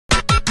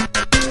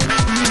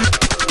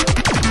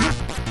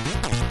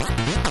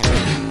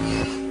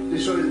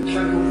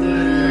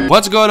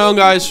What's going on,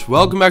 guys?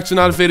 Welcome back to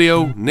another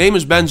video. Name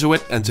is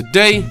FourtyEight, and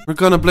today we're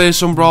gonna play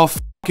some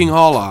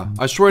Brawlhalla.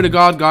 I swear to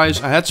God,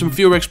 guys, I had some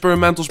few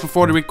experimentals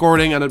before the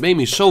recording, and it made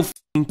me so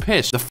fucking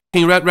pissed. The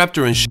fucking red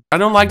raptor and shit. I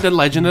don't like that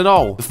legend at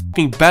all. The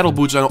fucking battle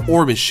boots and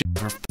orb and shit,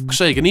 for fuck's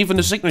sake, and even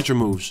the signature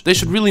moves. They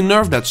should really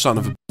nerf that son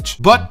of a bitch.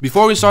 But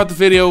before we start the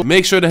video,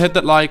 make sure to hit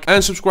that like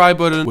and subscribe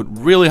button. Would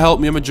really help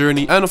me on my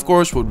journey, and of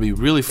course would be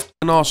really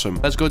fucking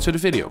awesome. Let's go to the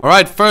video.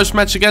 Alright, first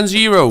match against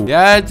Hero.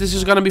 Yeah, this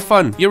is gonna be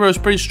fun. Hero is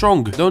pretty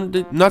strong.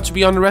 Not to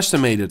be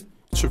underestimated.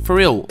 So, for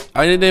real,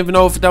 I didn't even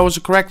know if that was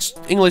a correct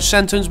English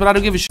sentence, but I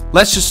don't give a shit.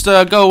 Let's just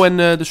go and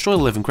destroy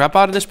the living crap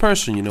out of this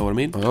person, you know what I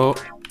mean?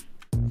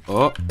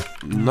 Oh,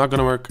 not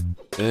gonna work.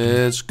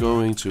 It's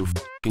going to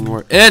fucking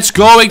work. It's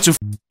going to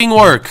fucking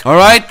work,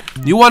 alright?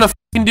 You wanna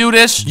fucking do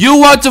this? You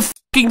want to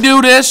fucking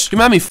do this?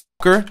 Come at me,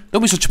 fucker.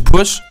 Don't be such a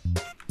puss.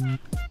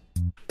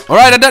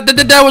 Alright,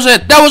 that was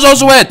it. That was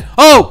also it.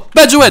 Oh,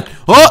 FourtyEight.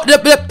 Oh,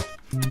 yep.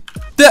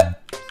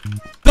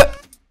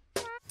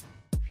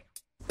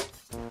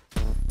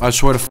 I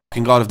swear to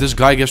fucking God, if this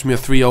guy gives me a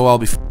 3-0, I'll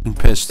be fucking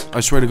pissed. I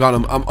swear to God,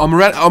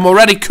 I'm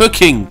already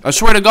cooking. I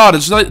swear to God,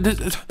 it's not.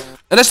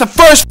 And that's the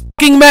first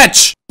fucking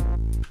match.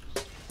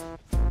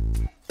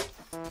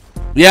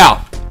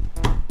 Yeah.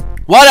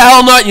 Why the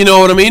hell not? You know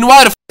what I mean?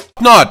 Why the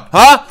fuck not?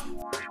 Huh?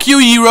 Fuck you,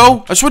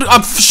 Hero. I swear to,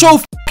 I'm so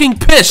fucking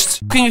pissed.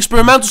 Fucking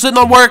experimentals did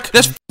not work.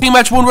 This fucking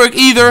match won't work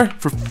either.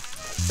 For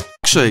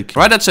fuck's sake.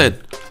 Right, that's it.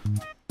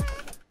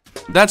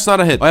 That's not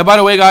a hit. Oh, yeah, by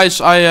the way,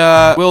 guys,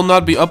 I will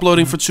not be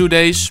uploading for 2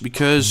 days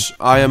because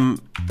I am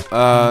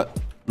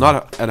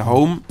not at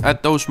home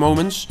at those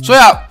moments. So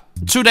yeah,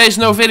 2 days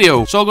no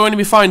video. It's all going to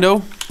be fine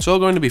though. It's all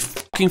going to be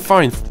fucking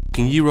fine,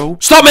 fucking Hero.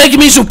 Stop making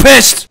me so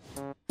pissed!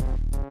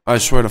 I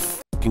swear to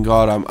fucking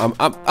God,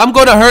 I'm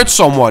gonna hurt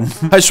someone.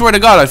 I swear to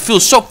God, I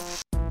feel so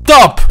f***ed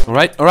up.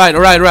 Alright.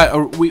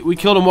 We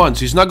killed him once.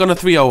 He's not gonna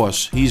 3-0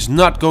 us. He's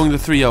not going to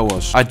 3-0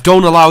 us. I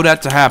don't allow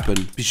that to happen.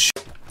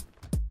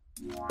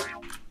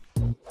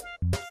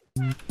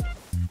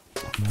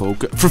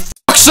 Focus. For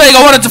fuck's sake,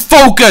 I wanted to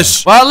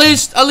focus! Well, at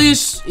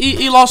least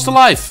he lost a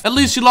life. At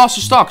least he lost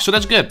his stock, so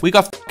that's good. We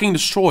got fucking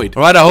destroyed.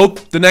 Alright, I hope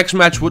the next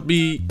match would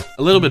be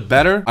a little bit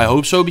better. I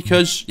hope so,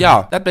 because,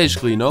 yeah, that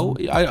basically, you know,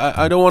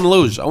 I don't want to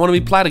lose. I want to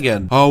be plat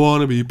again. I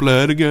want to be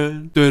plat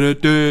again.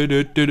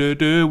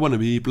 Want to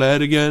be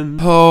plat again.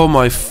 Oh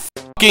my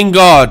fucking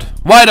God.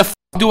 Why the fuck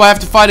do I have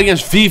to fight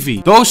against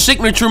Vivi? Those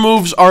signature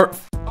moves are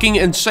fucking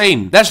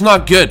insane. That's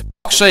not good. For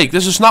fuck's sake,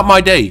 this is not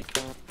my day.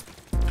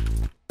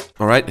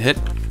 Alright, hit.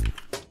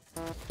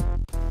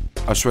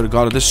 I swear to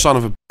God, this son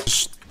of a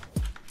bitch.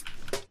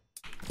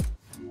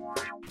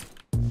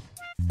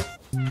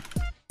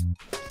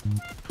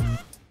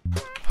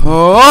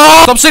 Oh,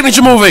 stop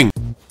signature moving!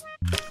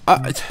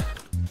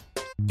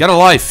 Get a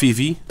life,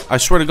 Vivi. I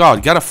swear to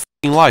God, get a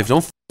fucking life.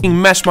 Don't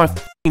fucking mess my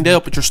fucking day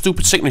up with your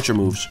stupid signature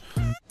moves.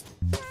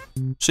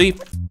 See?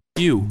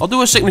 You. I'll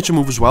do a signature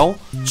move as well.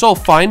 It's all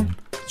fine.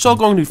 It's all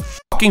going to be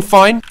fucking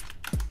fine.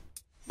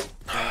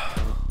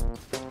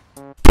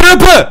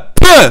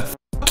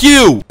 Fuck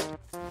you!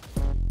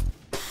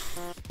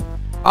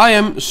 I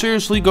am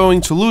seriously going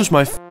to lose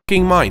my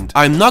fucking mind.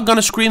 I'm not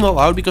gonna scream out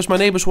loud because my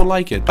neighbors won't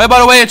like it. Hey, by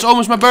the way, it's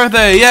almost my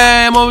birthday.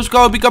 Yay, I'm almost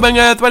going becoming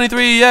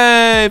 23.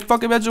 Yay,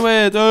 fucking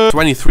FourtyEight.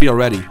 23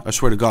 already. I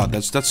swear to God,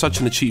 that's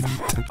such an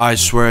achievement. I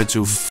swear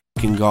to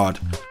fucking God.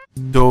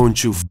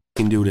 Don't you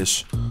fucking do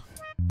this.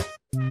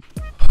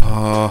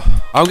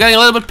 I'm getting a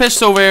little bit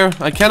pissed over here.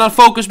 I cannot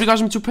focus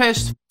because I'm too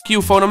pissed. Fuck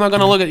you, phone. I'm not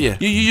gonna look at you.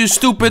 You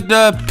stupid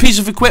piece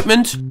of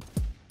equipment.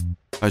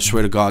 I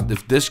swear to God,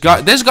 if this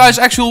guy's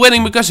actually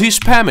winning because he's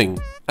spamming,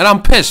 and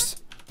I'm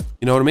pissed.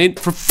 You know what I mean?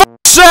 For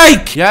fuck's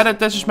sake! Yeah,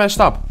 this is messed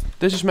up.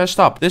 This is messed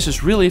up. This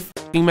is really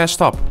fucking messed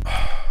up.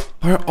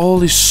 Why are all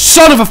these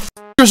son of a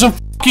fuckers and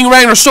fucking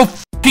Rainer so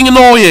fucking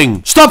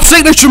annoying? Stop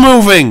signature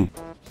moving!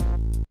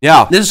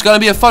 Yeah, this is gonna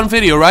be a fun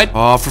video, right?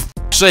 Oh, for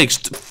fuck's sake.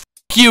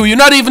 You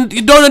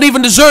don't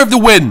even deserve the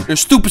win. Your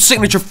stupid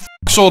signature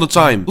fucks all the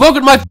time. Look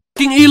at my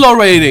fucking elo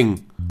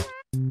rating.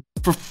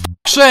 For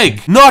fuck's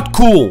sake. Not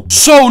cool.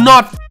 So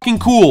not fucking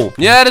cool.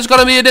 Yeah, there's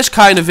gonna be this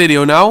kind of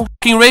video now.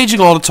 Fucking raging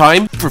all the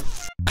time. For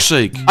fuck's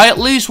sake. I at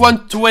least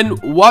want to win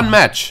one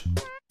match.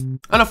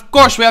 And of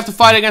course we have to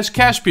fight against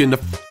Caspian, the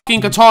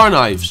fucking guitar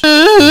knives.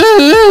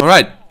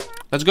 Alright,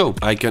 let's go.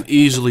 I can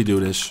easily do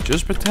this.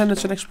 Just pretend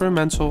it's an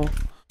experimental.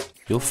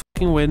 You'll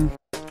fucking win.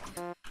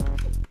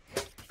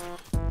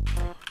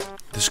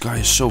 This guy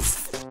is so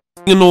fucking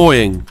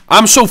annoying.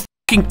 I'm so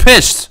fucking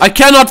pissed. I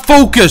cannot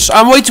focus.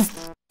 I'm way too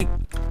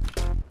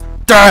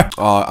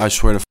Oh, I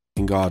swear to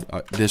fucking God.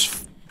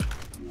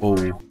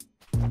 Oh.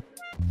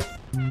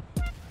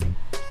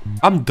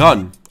 I'm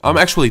done. I'm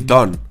actually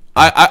done.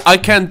 I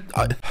can't.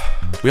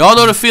 We all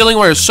know the feeling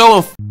where you're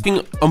so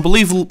fucking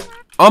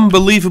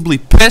unbelievably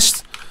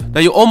pissed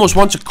that you almost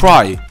want to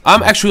cry.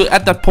 I'm actually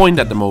at that point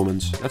at the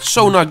moment. That's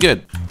so not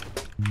good.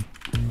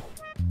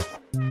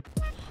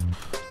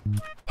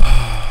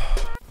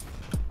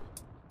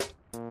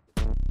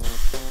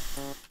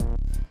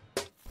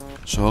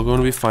 It's all going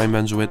to be fine,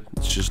 FourtyEight.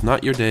 It's just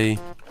not your day.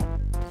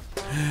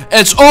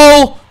 It's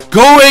all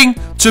going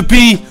to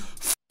be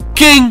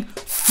fucking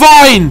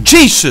fine.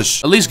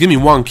 Jesus. At least give me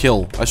one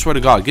kill. I swear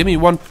to God. Give me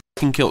one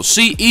fucking kill.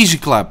 See? Easy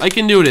clap. I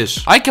can do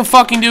this. I can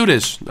fucking do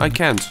this. I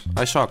can't.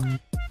 I suck.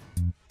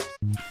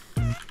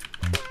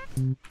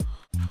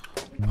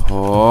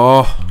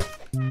 Oh.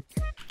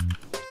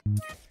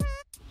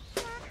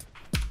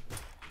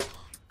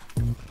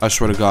 I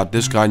swear to God.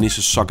 This guy needs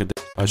to suck at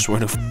this. I swear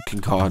to fucking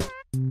God.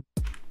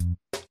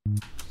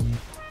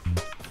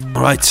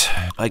 Alright.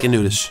 I can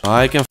do this.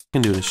 I can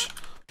fucking do this.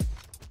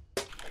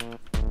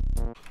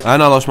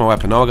 And I lost my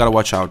weapon. Now I gotta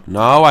watch out.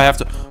 Now I have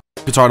to...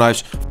 Guitar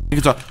knives.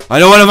 Guitar... I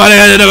don't want to find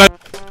it.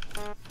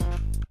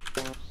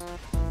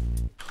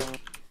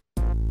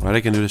 Alright,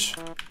 I can do this.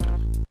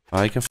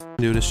 I can fucking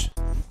do this.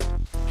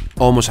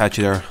 Almost had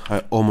you there.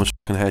 I almost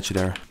fucking had you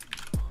there.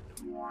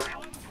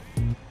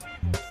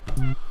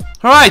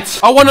 Alright,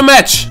 I won a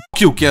match.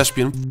 Fuck you,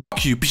 Caspian.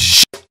 Fuck you, piece of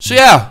shit. So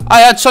yeah,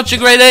 I had such a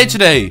great day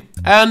today.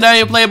 And then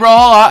you play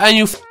Brawlhalla and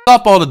you f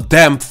up all the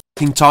damn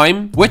fucking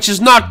time. Which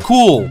is not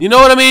cool. You know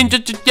what I mean?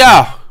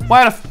 Yeah.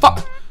 Why the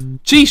fuck?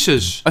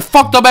 Jesus. I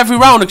fucked up every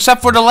round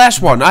except for the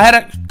last one. I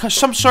had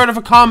some sort of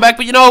a comeback,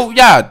 but you know,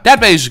 yeah, that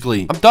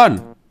basically. I'm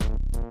done.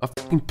 I'm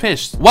fucking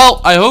pissed.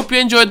 Well, I hope you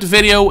enjoyed the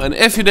video, and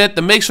if you did,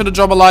 then make sure to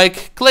drop a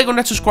like, click on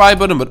that subscribe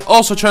button, but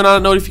also turn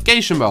on the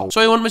notification bell,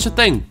 so you won't miss a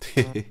thing.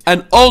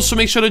 And also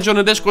make sure to join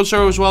the Discord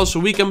server as well,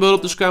 so we can build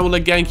up the Scramble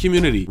Egg Gang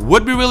community.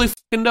 Would be really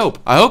fucking dope.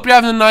 I hope you're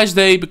having a nice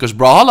day, because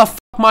Brawlhalla fucked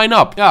mine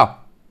up. Yeah.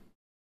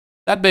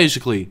 That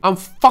basically. I'm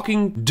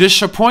fucking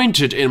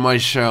disappointed in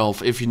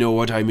myself, if you know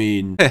what I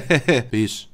mean. Peace.